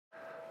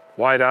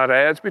WYDOT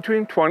adds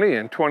between 20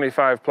 and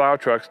 25 plow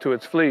trucks to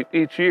its fleet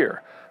each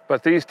year,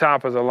 but these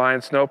top-of-the-line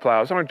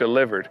snowplows aren't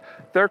delivered.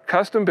 They're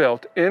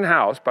custom-built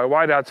in-house by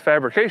WYDOT's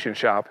Fabrication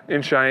shop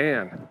in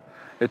Cheyenne.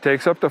 It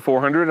takes up to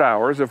 400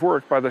 hours of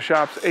work by the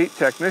shop's 8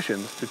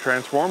 technicians to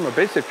transform a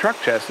basic truck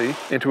chassis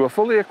into a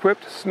fully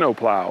equipped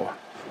snowplow.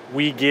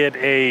 We get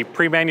a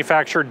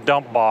pre-manufactured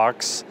dump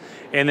box,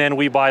 and then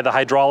we buy the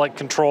hydraulic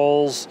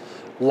controls,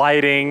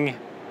 lighting,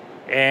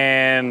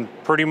 and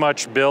pretty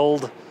much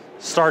build,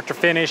 start to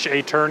finish,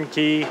 a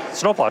turnkey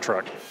snowplow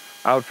truck.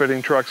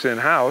 Outfitting trucks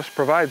in-house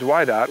provides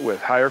WYDOT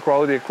with higher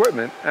quality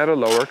equipment at a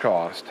lower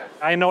cost.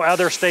 I know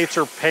other states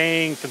are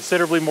paying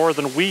considerably more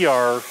than we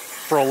are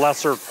for a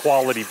lesser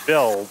quality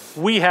build.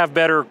 We have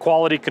better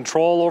quality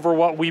control over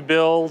what we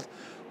build.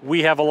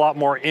 We have a lot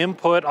more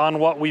input on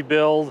what we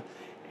build,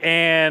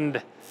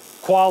 and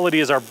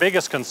quality is our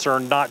biggest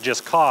concern, not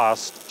just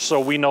cost, so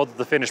we know that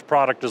the finished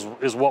product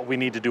is what we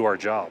need to do our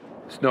job.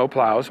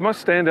 Snowplows must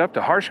stand up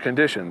to harsh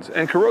conditions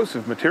and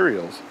corrosive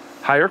materials.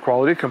 Higher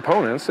quality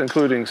components,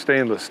 including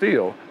stainless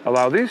steel,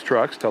 allow these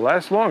trucks to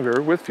last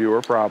longer with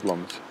fewer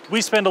problems.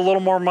 We spend a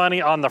little more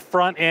money on the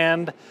front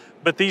end,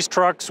 but these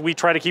trucks, we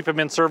try to keep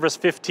them in service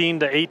 15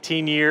 to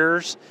 18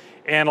 years,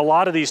 and a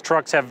lot of these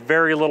trucks have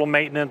very little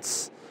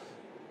maintenance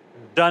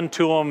done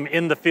to them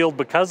in the field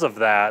because of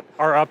that.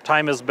 Our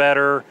uptime is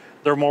better,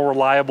 they're more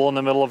reliable in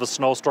the middle of a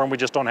snowstorm, we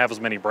just don't have as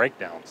many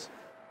breakdowns.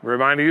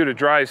 Reminding you to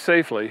drive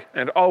safely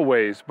and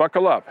always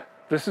buckle up.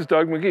 This is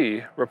Doug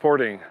McGee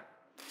reporting.